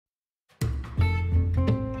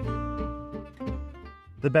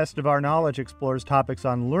The Best of Our Knowledge explores topics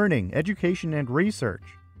on learning, education, and research.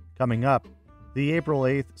 Coming up, the April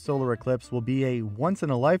 8th solar eclipse will be a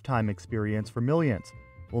once-in-a-lifetime experience for millions.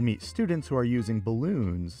 We'll meet students who are using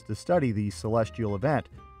balloons to study the celestial event.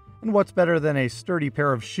 And what's better than a sturdy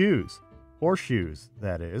pair of shoes? Horseshoes,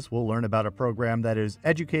 that is. We'll learn about a program that is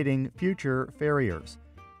educating future farriers.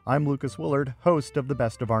 I'm Lucas Willard, host of The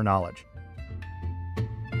Best of Our Knowledge.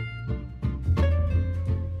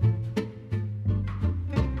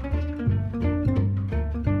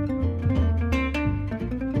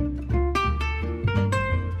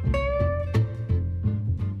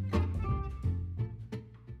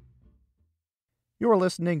 You're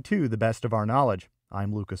listening to The Best of Our Knowledge.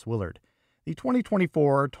 I'm Lucas Willard. The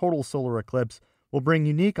 2024 total solar eclipse will bring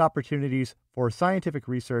unique opportunities for scientific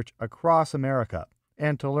research across America.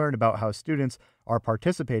 And to learn about how students are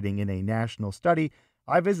participating in a national study,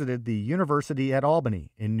 I visited the University at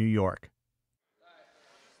Albany in New York.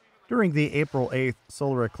 During the April 8th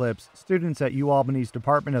solar eclipse, students at UAlbany's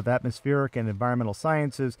Department of Atmospheric and Environmental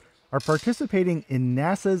Sciences are participating in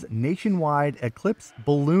NASA's nationwide eclipse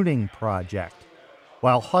ballooning project.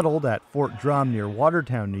 While huddled at Fort Drum near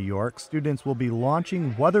Watertown, New York, students will be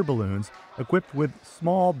launching weather balloons equipped with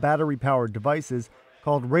small battery-powered devices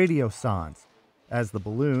called radiosondes. As the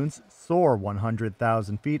balloons soar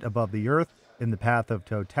 100,000 feet above the Earth in the path of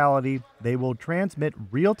totality, they will transmit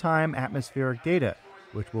real-time atmospheric data,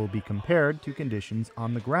 which will be compared to conditions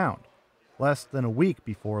on the ground. Less than a week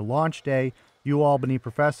before launch day, UAlbany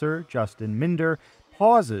professor Justin Minder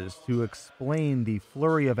pauses to explain the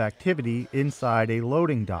flurry of activity inside a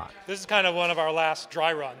loading dock. This is kind of one of our last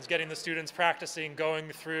dry runs, getting the students practicing, going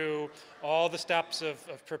through all the steps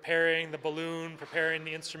of preparing the balloon, preparing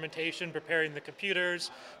the instrumentation, preparing the computers.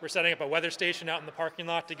 We're setting up a weather station out in the parking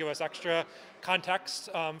lot to give us extra context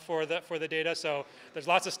for the data. So there's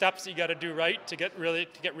lots of steps that you got to do right to get really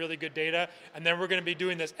good data. And then we're going to be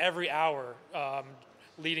doing this every hour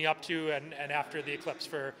leading up to and after the eclipse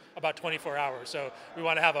for about 24 hours. So we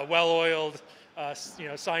want to have a well-oiled,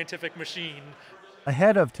 scientific machine.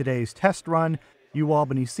 Ahead of today's test run,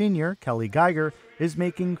 UAlbany senior Kelly Geiger is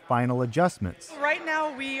making final adjustments. Right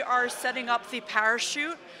now we are setting up the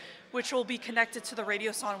parachute, which will be connected to the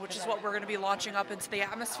radiosonde, which is what we're going to be launching up into the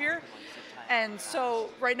atmosphere. And so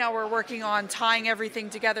right now we're working on tying everything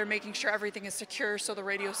together, making sure everything is secure so the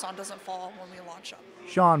radiosonde doesn't fall when we launch up.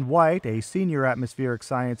 Sean White, a senior atmospheric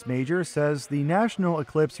science major, says the National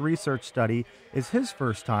Eclipse Research Study is his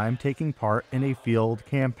first time taking part in a field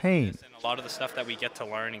campaign. A lot of the stuff that we get to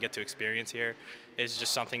learn and get to experience here is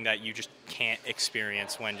just something that you just can't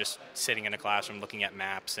experience when just sitting in a classroom looking at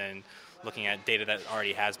maps and looking at data that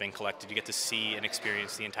already has been collected. You get to see and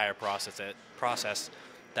experience the entire process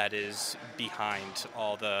that is behind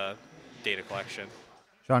all the data collection.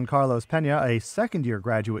 Jean Carlos Pena, a second-year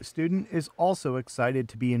graduate student, is also excited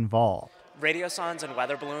to be involved. Radiosondes and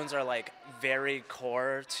weather balloons are very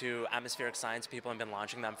core to atmospheric science. People have been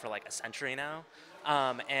launching them for a century now,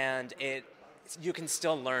 and you can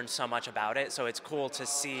still learn so much about it. So it's cool to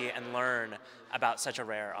see and learn about such a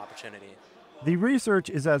rare opportunity. The research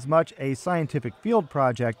is as much a scientific field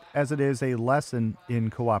project as it is a lesson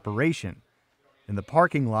in cooperation. In the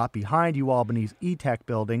parking lot behind UAlbany's E-Tech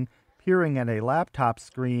building, peering at a laptop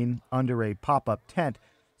screen under a pop-up tent,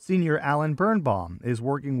 senior Alan Birnbaum is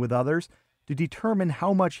working with others to determine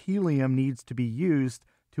how much helium needs to be used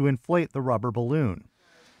to inflate the rubber balloon.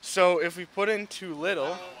 So if we put in too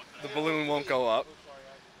little, the balloon won't go up.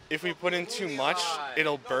 If we put in too much,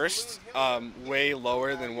 it'll burst way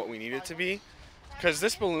lower than what we need it to be. Because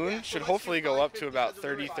this balloon should hopefully go up to about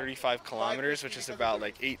 30-35 kilometers, which is about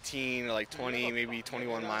 18 or 20, maybe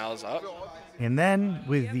 21 miles up. And then,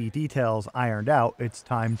 with the details ironed out, it's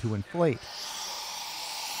time to inflate.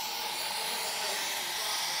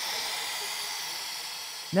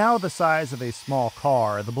 Now the size of a small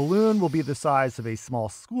car, the balloon will be the size of a small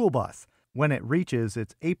school bus when it reaches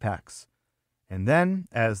its apex. And then,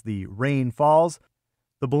 as the rain falls,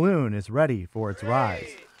 the balloon is ready for its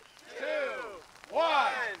rise.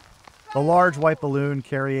 The large white balloon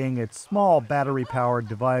carrying its small battery-powered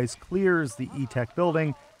device clears the E-Tech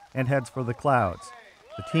building and heads for the clouds.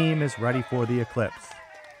 The team is ready for the eclipse.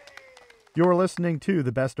 You're listening to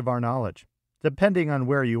The Best of Our Knowledge. Depending on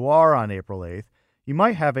where you are on April 8th, you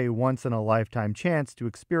might have a once-in-a-lifetime chance to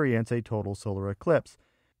experience a total solar eclipse.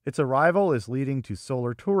 Its arrival is leading to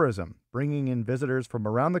solar tourism, bringing in visitors from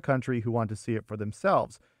around the country who want to see it for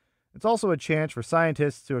themselves. It's also a chance for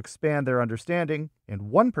scientists to expand their understanding, and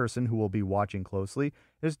one person who will be watching closely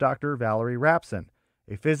is Dr. Valerie Rapson,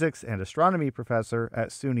 a physics and astronomy professor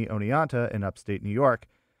at SUNY Oneonta in upstate New York.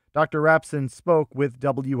 Dr. Rapson spoke with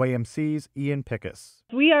WAMC's Ian Pickus.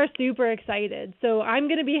 We are super excited. So I'm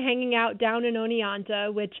going to be hanging out down in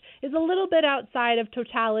Oneonta, which is a little bit outside of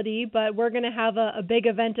Totality, but we're going to have a big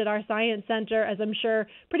event at our science center, as I'm sure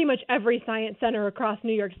pretty much every science center across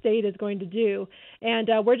New York State is going to do. And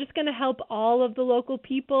we're just going to help all of the local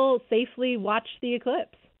people safely watch the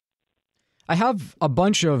eclipse. I have a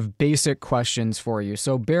bunch of basic questions for you,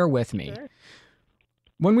 so bear with me. Sure.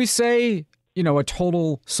 When we say, a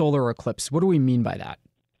total solar eclipse, what do we mean by that?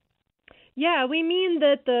 Yeah, we mean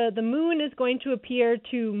that the moon is going to appear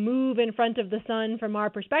to move in front of the sun from our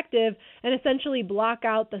perspective and essentially block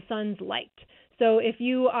out the sun's light. So if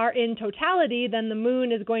you are in totality, then the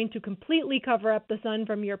moon is going to completely cover up the sun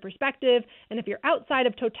from your perspective. And if you're outside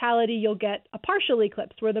of totality, you'll get a partial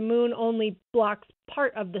eclipse where the moon only blocks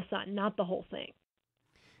part of the sun, not the whole thing.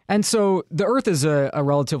 And so the Earth is a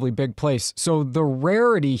relatively big place. So the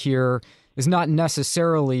rarity here is not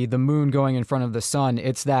necessarily the moon going in front of the sun.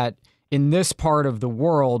 It's that in this part of the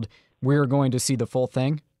world, we're going to see the full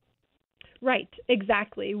thing. Right,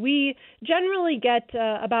 exactly. We generally get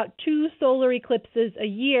about 2 solar eclipses a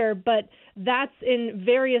year, but that's in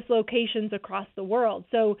various locations across the world.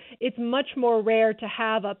 So it's much more rare to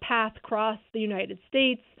have a path cross the United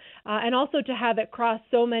States and also to have it cross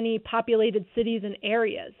so many populated cities and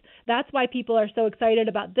areas. That's why people are so excited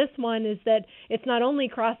about this one, is that it's not only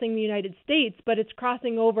crossing the United States, but it's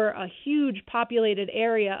crossing over a huge populated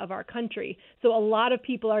area of our country. So a lot of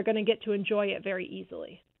people are going to get to enjoy it very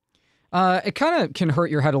easily. It kind of can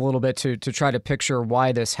hurt your head a little bit to try to picture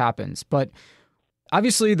why this happens. But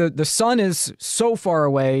obviously the sun is so far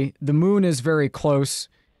away, the moon is very close,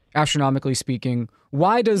 astronomically speaking.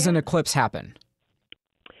 Why does an eclipse happen?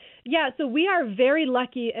 Yeah, so we are very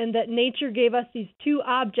lucky in that nature gave us these 2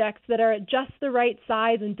 objects that are at just the right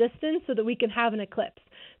size and distance so that we can have an eclipse.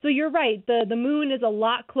 So you're right, the moon is a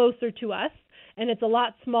lot closer to us, and it's a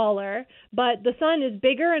lot smaller, but the sun is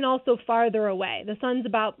bigger and also farther away. The sun's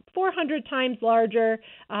about 400 times larger,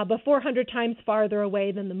 but 400 times farther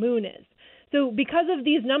away than the moon is. So because of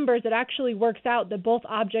these numbers, it actually works out that both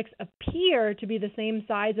objects appear to be the same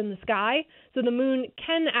size in the sky. So the moon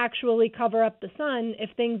can actually cover up the sun if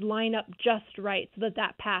things line up just right so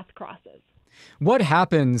that path crosses. What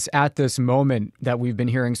happens at this moment that we've been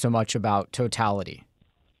hearing so much about, totality?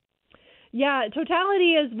 Yeah,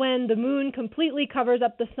 totality is when the moon completely covers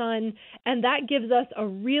up the sun, and that gives us a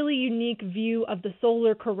really unique view of the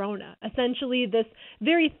solar corona, essentially this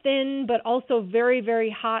very thin but also very, very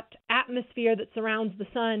hot atmosphere that surrounds the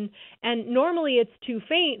sun. And normally it's too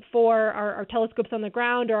faint for our telescopes on the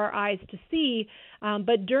ground or our eyes to see,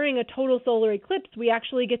 but during a total solar eclipse, we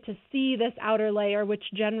actually get to see this outer layer, which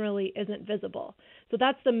generally isn't visible. So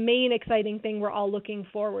that's the main exciting thing we're all looking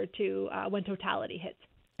forward to when totality hits.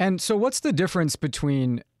 And so what's the difference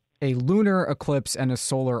between a lunar eclipse and a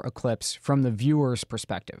solar eclipse from the viewer's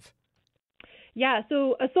perspective? Yeah,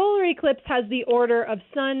 so a solar eclipse has the order of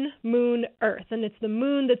sun, moon, earth, and it's the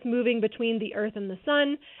moon that's moving between the earth and the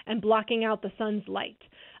sun and blocking out the sun's light.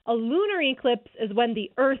 A lunar eclipse is when the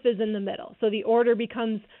earth is in the middle. So the order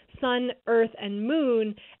becomes sun, earth, and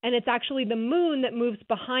moon, and it's actually the moon that moves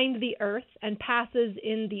behind the earth and passes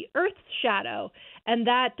in the earth's shadow. And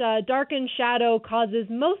that darkened shadow causes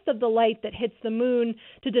most of the light that hits the moon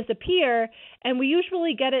to disappear, and we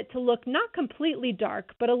usually get it to look not completely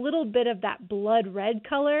dark, but a little bit of that blood red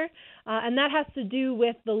color, and that has to do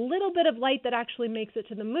with the little bit of light that actually makes it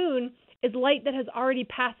to the moon is light that has already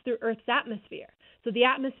passed through Earth's atmosphere. So the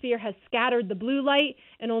atmosphere has scattered the blue light,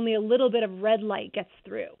 and only a little bit of red light gets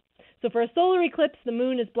through. So for a solar eclipse, the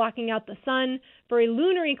moon is blocking out the sun. For a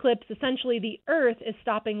lunar eclipse, essentially the Earth is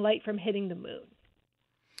stopping light from hitting the moon.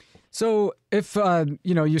 So if,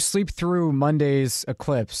 you sleep through Monday's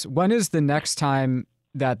eclipse, when is the next time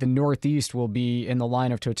that the Northeast will be in the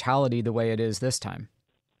line of totality the way it is this time?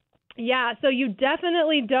 Yeah, so you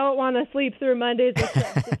definitely don't want to sleep through Monday's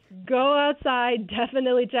eclipse. Just go outside,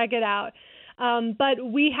 definitely check it out.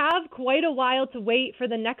 But we have quite a while to wait for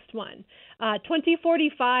the next one.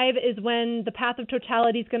 2045 is when the path of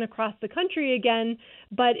totality is going to cross the country again,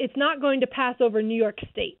 but it's not going to pass over New York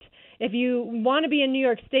State. If you want to be in New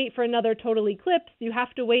York State for another total eclipse, you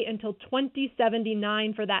have to wait until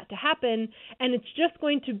 2079 for that to happen, and it's just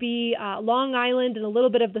going to be Long Island and a little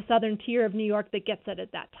bit of the southern tier of New York that gets it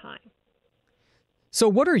at that time. So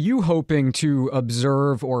what are you hoping to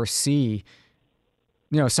observe or see,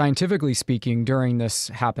 scientifically speaking, during this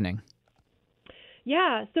happening?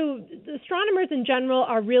 Yeah, so the astronomers in general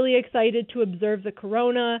are really excited to observe the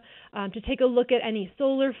corona, to take a look at any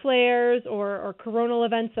solar flares or coronal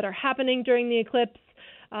events that are happening during the eclipse.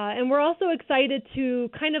 And we're also excited to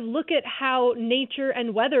kind of look at how nature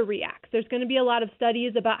and weather reacts. There's going to be a lot of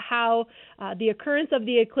studies about how the occurrence of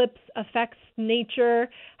the eclipse affects nature,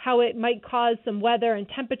 how it might cause some weather and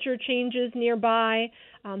temperature changes nearby.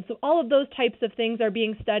 So all of those types of things are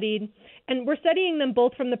being studied. And we're studying them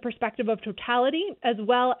both from the perspective of totality as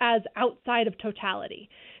well as outside of totality.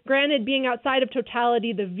 Granted, being outside of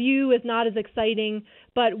totality, the view is not as exciting,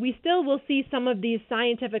 but we still will see some of these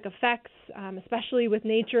scientific effects, especially with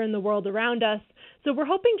nature and the world around us. So we're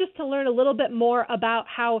hoping just to learn a little bit more about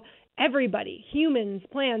how everybody, humans,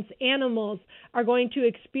 plants, animals, are going to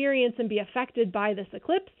experience and be affected by this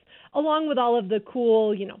eclipse, along with all of the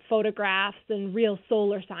cool, photographs and real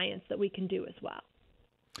solar science that we can do as well.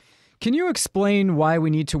 Can you explain why we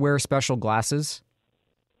need to wear special glasses?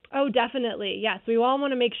 Oh, definitely. Yes, we all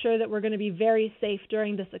want to make sure that we're going to be very safe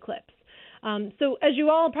during this eclipse. So as you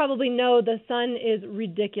all probably know, the sun is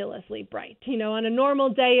ridiculously bright. On a normal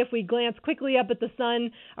day, if we glance quickly up at the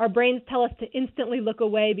sun, our brains tell us to instantly look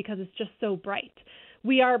away because it's just so bright.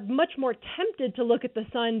 We are much more tempted to look at the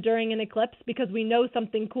sun during an eclipse because we know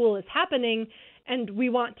something cool is happening and we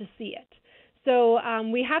want to see it. So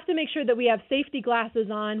we have to make sure that we have safety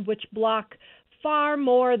glasses on, which block far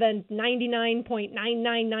more than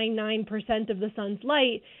 99.9999% of the sun's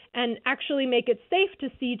light, and actually make it safe to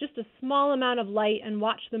see just a small amount of light and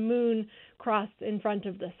watch the moon cross in front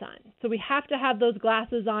of the sun. So we have to have those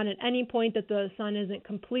glasses on at any point that the sun isn't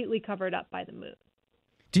completely covered up by the moon.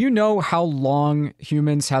 Do you know how long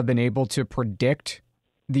humans have been able to predict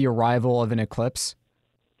the arrival of an eclipse?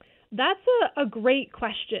 That's a great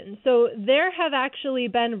question. So there have actually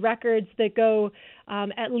been records that go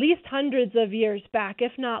at least hundreds of years back,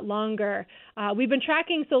 if not longer. We've been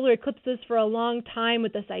tracking solar eclipses for a long time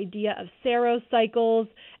with this idea of Saros cycles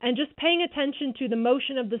and just paying attention to the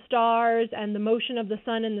motion of the stars and the motion of the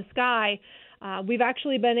sun in the sky. We've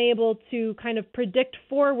actually been able to kind of predict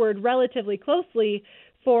forward relatively closely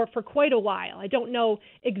for quite a while. I don't know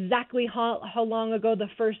exactly how long ago the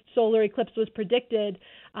first solar eclipse was predicted,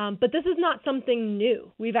 but this is not something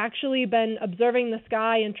new. We've actually been observing the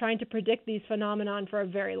sky and trying to predict these phenomenon for a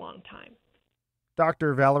very long time.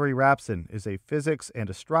 Dr. Valerie Rapson is a physics and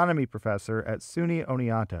astronomy professor at SUNY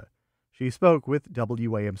Oneonta. She spoke with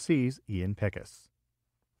WAMC's Ian Pickus.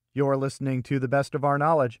 You're listening to The Best of Our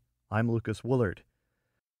Knowledge. I'm Lucas Woolard.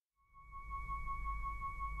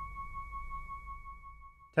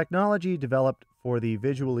 Technology developed for the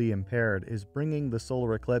visually impaired is bringing the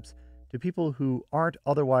solar eclipse to people who aren't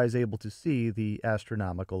otherwise able to see the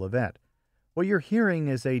astronomical event. What you're hearing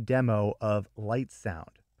is a demo of Light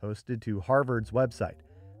Sound, posted to Harvard's website.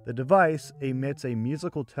 The device emits a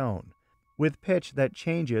musical tone with pitch that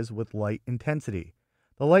changes with light intensity.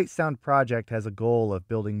 The Light Sound project has a goal of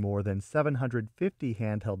building more than 750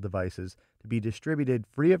 handheld devices to be distributed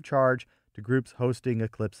free of charge to groups hosting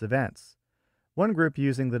eclipse events. One group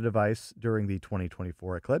using the device during the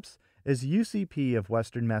 2024 eclipse is UCP of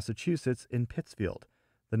Western Massachusetts in Pittsfield.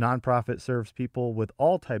 The nonprofit serves people with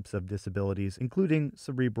all types of disabilities, including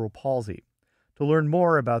cerebral palsy. To learn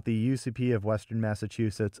more about the UCP of Western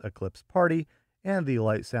Massachusetts Eclipse Party and the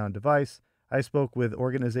Light Sound device, I spoke with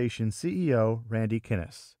organization CEO Randy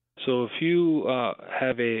Kinnis. So if you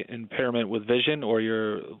have an impairment with vision or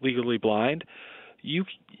you're legally blind, you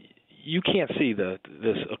can't see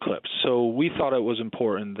this eclipse. So we thought it was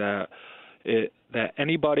important that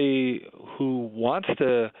anybody who wants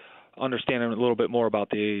to understand a little bit more about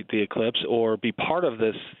the eclipse or be part of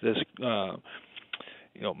this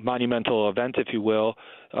monumental event, if you will,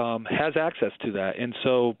 has access to that. And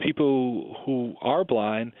so people who are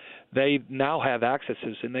blind, they now have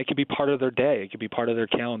accesses, and they can be part of their day. It can be part of their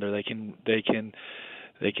calendar. They can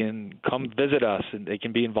come visit us, and they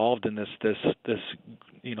can be involved in this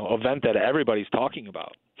event that everybody's talking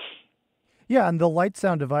about. Yeah, and the Light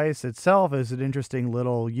Sound device itself is an interesting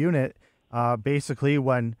little unit. Basically,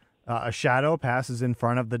 when a shadow passes in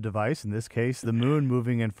front of the device, in this case, the moon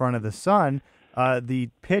moving in front of the sun, the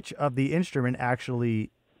pitch of the instrument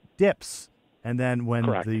actually dips, and then when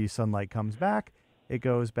Correct. The sunlight comes back, it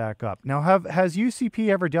goes back up. Now, has UCP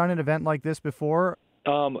ever done an event like this before?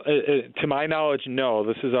 To my knowledge, no.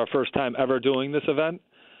 This is our first time ever doing this event,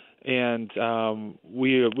 and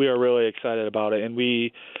we are really excited about it.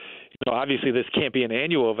 And obviously this can't be an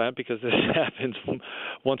annual event because this happens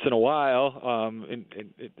once in a while in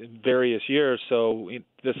various years. So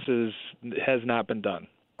this has not been done.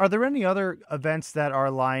 Are there any other events that are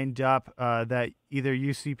lined up that either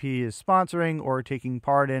UCP is sponsoring or taking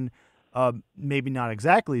part in? Maybe not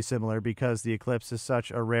exactly similar because the eclipse is such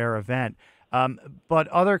a rare event, but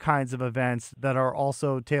other kinds of events that are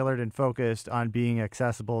also tailored and focused on being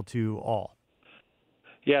accessible to all.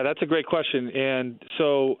 Yeah, that's a great question. And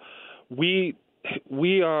so we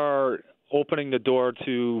are opening the door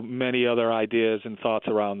to many other ideas and thoughts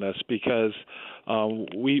around this because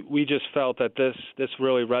we just felt that this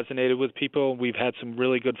really resonated with people. We've had some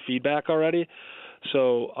really good feedback already.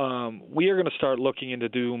 So we are going to start looking into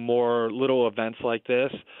do more little events like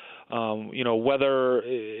this. Whether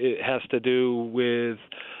it has to do with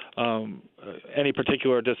any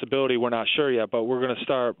particular disability, we're not sure yet, but we're going to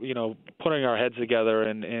start, putting our heads together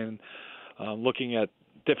and looking at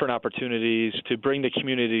different opportunities to bring the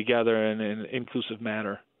community together in an inclusive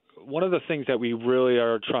manner. One of the things that we really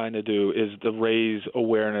are trying to do is to raise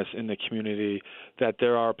awareness in the community that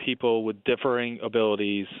there are people with differing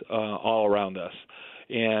abilities all around us.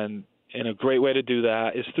 And a great way to do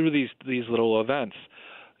that is through these little events.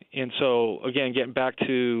 And so, again, getting back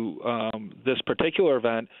to this particular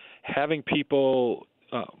event, having people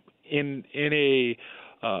in a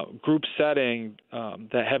group setting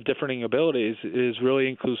that have differing abilities is really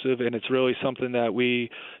inclusive, and it's really something that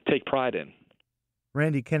we take pride in.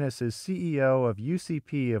 Randy Kinnis is CEO of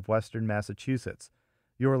UCP of Western Massachusetts.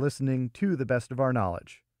 You're listening to The Best of Our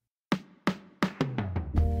Knowledge.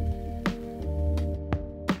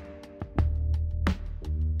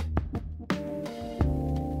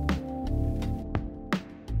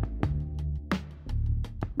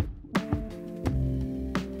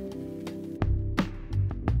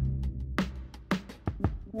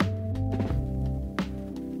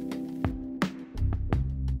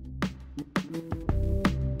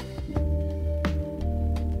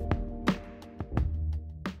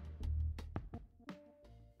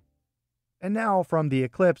 And now from the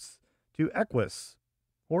eclipse to equus,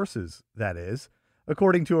 horses, that is.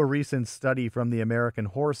 According to a recent study from the American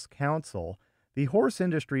Horse Council, the horse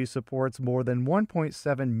industry supports more than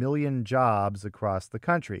 1.7 million jobs across the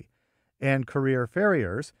country, and career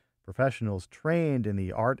farriers, professionals trained in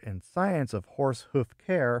the art and science of horse hoof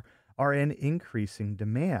care, are in increasing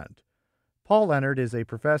demand. Paul Leonard is a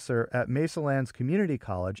professor at Mesalands Community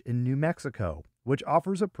College in New Mexico, which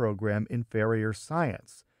offers a program in farrier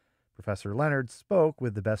science. Professor Leonard spoke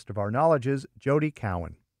with the Best of Our Knowledge's Jody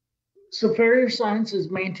Cowan. So farrier science is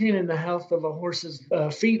maintaining the health of a horse's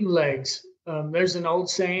feet and legs. There's an old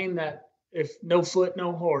saying that if no foot,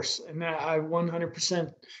 no horse, and that I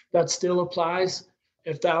 100% that still applies.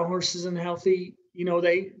 If that horse isn't healthy,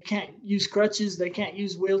 they can't use crutches, they can't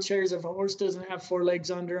use wheelchairs. If a horse doesn't have four legs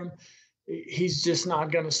under him, he's just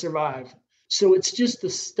not going to survive. So it's just the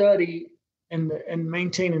study and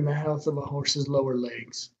maintaining the health of a horse's lower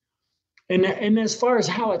legs. And as far as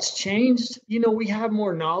how it's changed, we have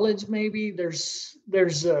more knowledge. Maybe there's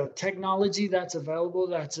a technology that's available.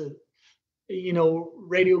 That's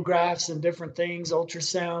radiographs and different things,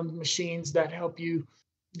 ultrasound machines that help you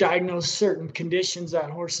diagnose certain conditions that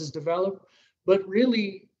horses develop. But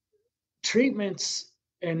really, treatments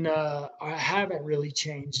and haven't really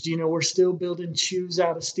changed. We're still building shoes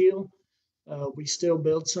out of steel. We still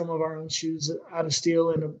build some of our own shoes out of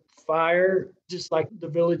steel in a fire, just like the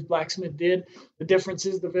village blacksmith did. The difference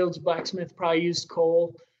is the village blacksmith probably used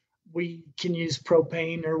coal. We can use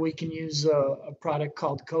propane, or we can use a product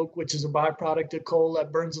called coke, which is a byproduct of coal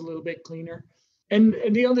that burns a little bit cleaner. And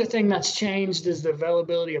the other thing that's changed is the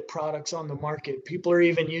availability of products on the market. People are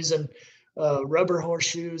even using rubber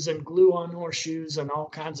horseshoes and glue-on horseshoes and all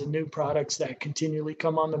kinds of new products that continually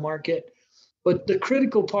come on the market. But the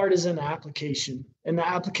critical part is in the application, and the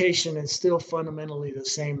application is still fundamentally the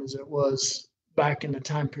same as it was back in the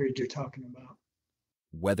time period you're talking about.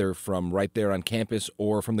 Whether from right there on campus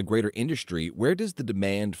or from the greater industry, where does the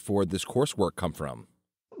demand for this coursework come from?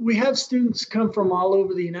 We have students come from all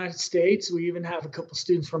over the United States. We even have a couple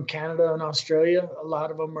students from Canada and Australia. A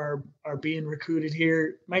lot of them are being recruited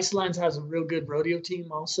here. Mesalands has a real good rodeo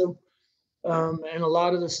team also, and a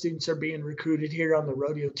lot of the students are being recruited here on the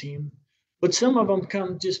rodeo team. But some of them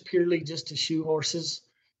come just purely just to shoe horses.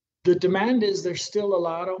 The demand is there's still a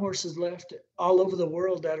lot of horses left all over the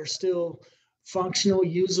world that are still functional,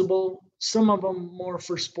 usable, some of them more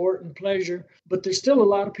for sport and pleasure, but there's still a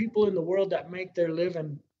lot of people in the world that make their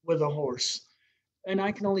living with a horse. And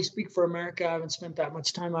I can only speak for America. I haven't spent that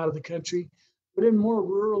much time out of the country, but in more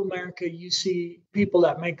rural America, you see people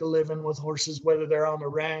that make a living with horses, whether they're on a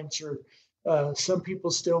ranch or some people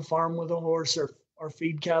still farm with a horse or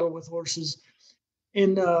feed cattle with horses.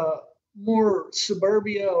 In more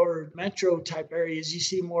suburbia or metro type areas, you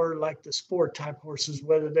see more like the sport type horses,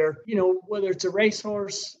 whether it's a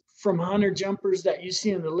racehorse, from hunter jumpers that you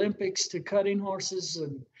see in the Olympics to cutting horses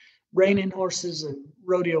and reining horses and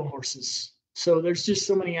rodeo horses. So there's just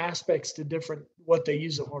so many aspects to different what they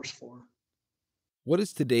use a horse for. What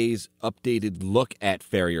is today's updated look at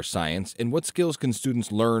farrier science, and what skills can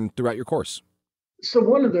students learn throughout your course? So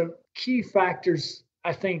one of the key factors,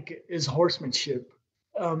 I think, is horsemanship.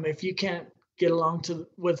 If you can't get along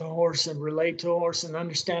with a horse and relate to a horse and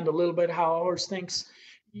understand a little bit how a horse thinks,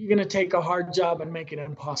 you're going to take a hard job and make it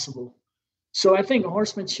impossible. So I think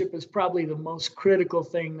horsemanship is probably the most critical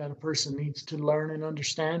thing that a person needs to learn and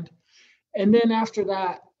understand. And then after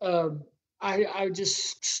that, I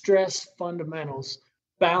just stress fundamentals,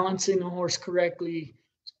 balancing a horse correctly,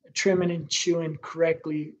 trimming and shoeing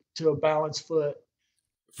correctly to a balanced foot.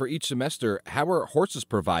 For each semester, how are horses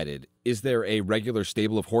provided? Is there a regular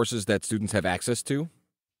stable of horses that students have access to?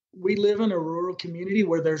 We live in a rural community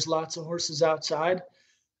where there's lots of horses outside.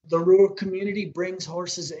 The rural community brings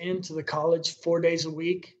horses into the college 4 days a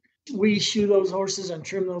week. We shoe those horses and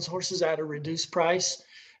trim those horses at a reduced price.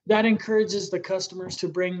 That encourages the customers to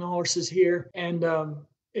bring the horses here, and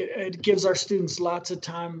it gives our students lots of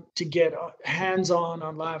time to get hands-on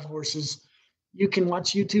on live horses. You can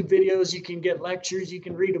watch YouTube videos, you can get lectures, you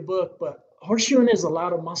can read a book, but horseshoeing is a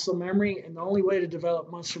lot of muscle memory, and the only way to develop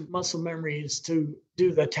muscle memory is to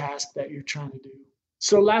do the task that you're trying to do.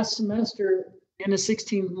 So last semester, in a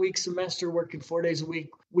 16-week semester working 4 days a week,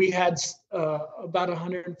 we had about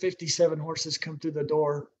 157 horses come through the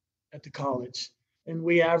door at the college. And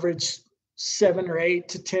we averaged 7 or 8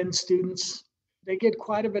 to 10 students. They get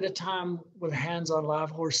quite a bit of time with hands-on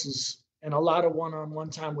live horses and a lot of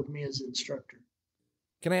one-on-one time with me as an instructor.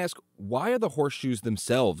 Can I ask, why are the horseshoes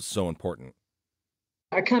themselves so important?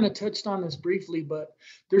 I kind of touched on this briefly, but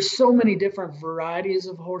there's so many different varieties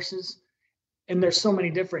of horses and there's so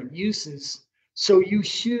many different uses. So you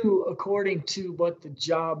shoe according to what the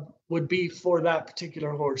job would be for that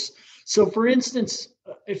particular horse. So for instance,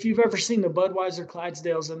 if you've ever seen the Budweiser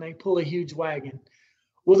Clydesdales and they pull a huge wagon,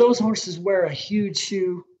 well, those horses wear a huge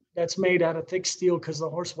shoe that's made out of thick steel because the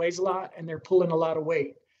horse weighs a lot and they're pulling a lot of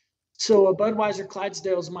weight. So a Budweiser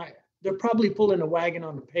Clydesdales they're probably pulling a wagon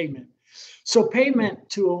on the pavement. So pavement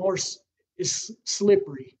to a horse is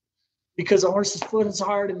slippery because a horse's foot is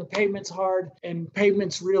hard and the pavement's hard and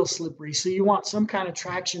pavement's real slippery. So you want some kind of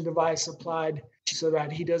traction device applied so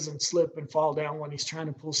that he doesn't slip and fall down when he's trying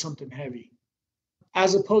to pull something heavy.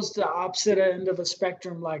 As opposed to the opposite end of the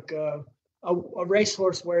spectrum, like a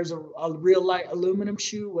racehorse wears a real light aluminum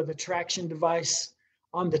shoe with a traction device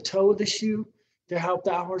on the toe of the shoe to help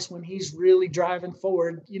that horse when he's really driving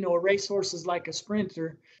forward. You know, a racehorse is like a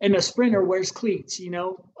sprinter, and a sprinter wears cleats. You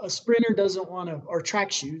know, a sprinter doesn't want to, or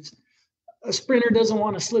track shoes. A sprinter doesn't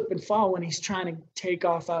want to slip and fall when he's trying to take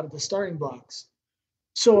off out of the starting blocks.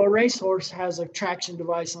 So a racehorse has a traction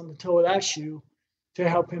device on the toe of that shoe to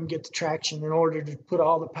help him get the traction in order to put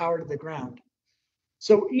all the power to the ground.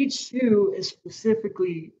 So each shoe is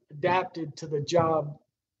specifically adapted to the job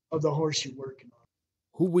of the horse you're working on.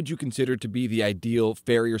 Who would you consider to be the ideal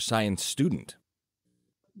farrier science student?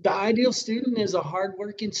 The ideal student is a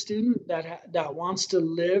hardworking student that wants to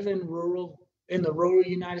live in the rural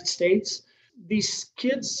United States. These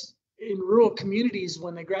kids in rural communities,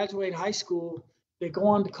 when they graduate high school, they go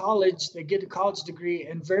on to college, they get a college degree,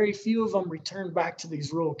 and very few of them return back to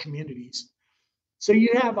these rural communities. So you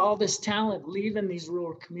have all this talent leaving these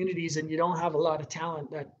rural communities, and you don't have a lot of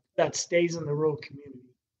talent that stays in the rural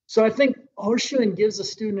community. So I think horseshoeing gives a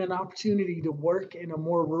student an opportunity to work in a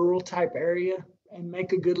more rural type area and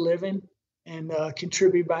make a good living and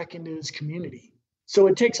contribute back into his community. So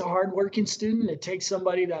it takes a hardworking student. It takes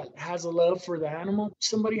somebody that has a love for the animal.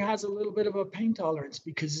 Somebody has a little bit of a pain tolerance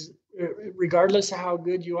because regardless of how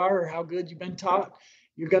good you are or how good you've been taught,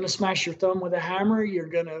 you're going to smash your thumb with a hammer. You're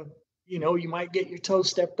going to, you might get your toe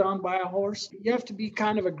stepped on by a horse. You have to be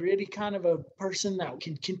kind of a gritty kind of a person that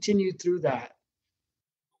can continue through that.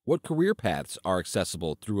 What career paths are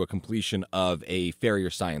accessible through a completion of a farrier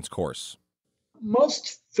science course?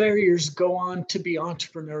 Most farriers go on to be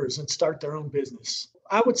entrepreneurs and start their own business.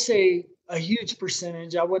 I would say a huge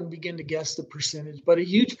percentage, I wouldn't begin to guess the percentage, but a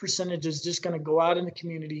huge percentage is just going to go out in the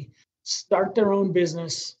community, start their own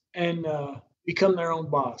business, and become their own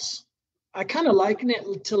boss. I kind of liken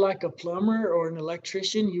it to like a plumber or an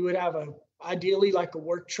electrician. You would have ideally like a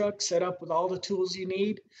work truck set up with all the tools you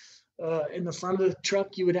need. In the front of the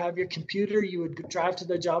truck, you would have your computer. You would drive to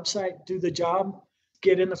the job site, do the job,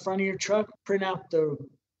 get in the front of your truck, print out the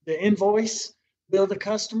invoice, bill the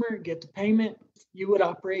customer, get the payment. You would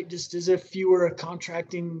operate just as if you were a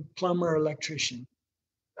contracting plumber or electrician.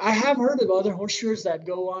 I have heard of other horseshoers that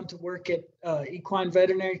go on to work at equine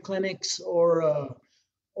veterinary clinics or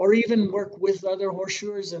even work with other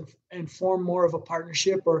horseshoers and form more of a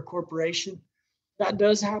partnership or a corporation. That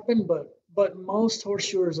does happen, but most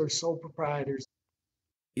horseshoers are sole proprietors.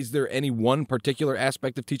 Is there any one particular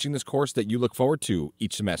aspect of teaching this course that you look forward to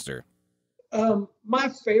each semester? My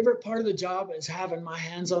favorite part of the job is having my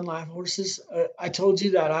hands on live horses. I told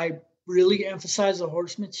you that I really emphasize the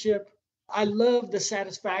horsemanship. I love the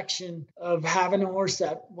satisfaction of having a horse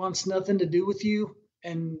that wants nothing to do with you,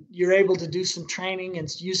 and you're able to do some training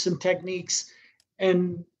and use some techniques,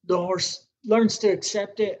 and the horse learns to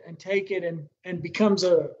accept it and take it and becomes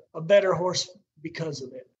a better horse because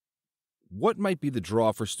of it. What might be the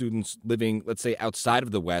draw for students living, let's say, outside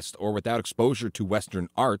of the West or without exposure to Western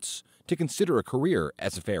arts to consider a career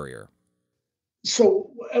as a farrier?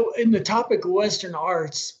 So, in the topic of Western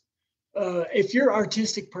arts, if you're an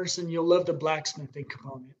artistic person, you'll love the blacksmithing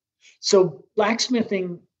component. So,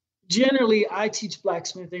 blacksmithing, generally, I teach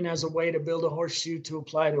blacksmithing as a way to build a horseshoe to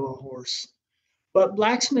apply to a horse. But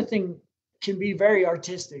blacksmithing can be very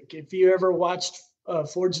artistic. If you ever watched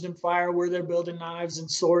Forged in Fire, where they're building knives and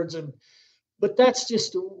swords, but that's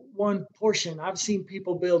just one portion. I've seen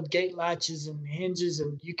people build gate latches and hinges,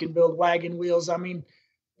 and you can build wagon wheels. I mean,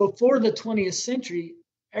 before the 20th century,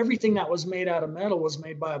 everything that was made out of metal was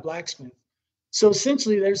made by a blacksmith. So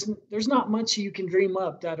essentially, there's not much you can dream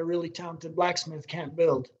up that a really talented blacksmith can't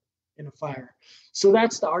build in a fire. So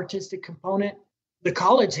that's the artistic component. The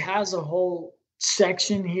college has a whole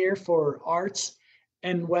section here for arts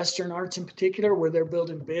and Western arts in particular, where they're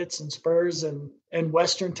building bits and spurs and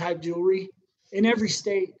Western type jewelry. In every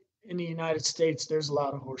state in the United States, there's a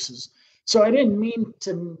lot of horses. So I didn't mean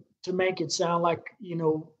to make it sound like,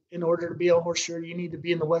 in order to be a horseshoer, you need to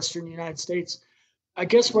be in the Western United States. I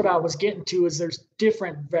guess what I was getting to is there's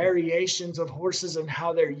different variations of horses and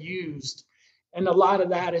how they're used. And a lot of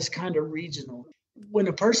that is kind of regional. When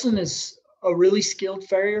a person is a really skilled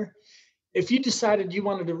farrier, if you decided you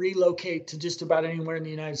wanted to relocate to just about anywhere in the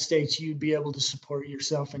United States, you'd be able to support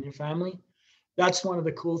yourself and your family. That's one of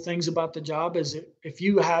the cool things about the job is if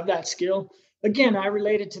you have that skill. Again, I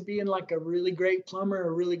relate it to being like a really great plumber or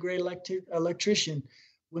a really great electrician.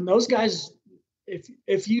 When those guys,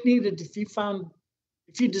 if you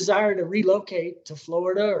desire to relocate to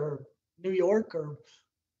Florida or New York or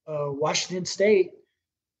Washington State,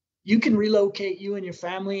 you can relocate you and your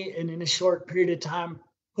family, and in a short period of time,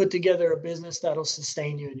 put together a business that'll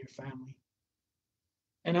sustain you and your family.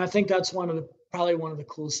 And I think that's probably one of the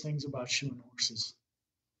coolest things about shoeing horses.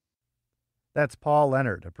 That's Paul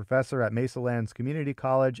Leonard, a professor at Mesalands Community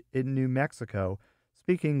College in New Mexico,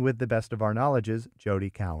 speaking with the best of our knowledge's Jody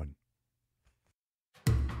Cowan.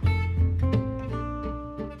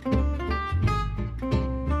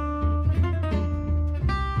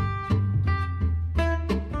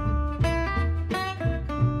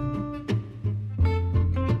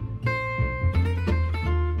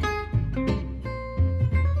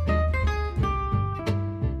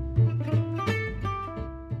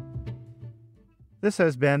 This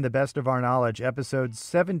has been The Best of Our Knowledge, episode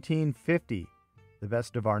 1750. The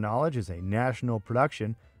Best of Our Knowledge is a national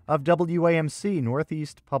production of WAMC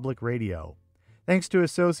Northeast Public Radio. Thanks to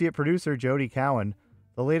associate producer Jody Cowan.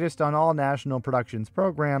 The latest on all National Productions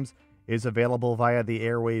programs is available via the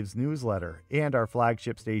Airwaves newsletter and our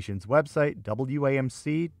flagship station's website,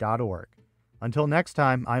 WAMC.org. Until next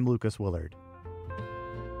time, I'm Lucas Willard.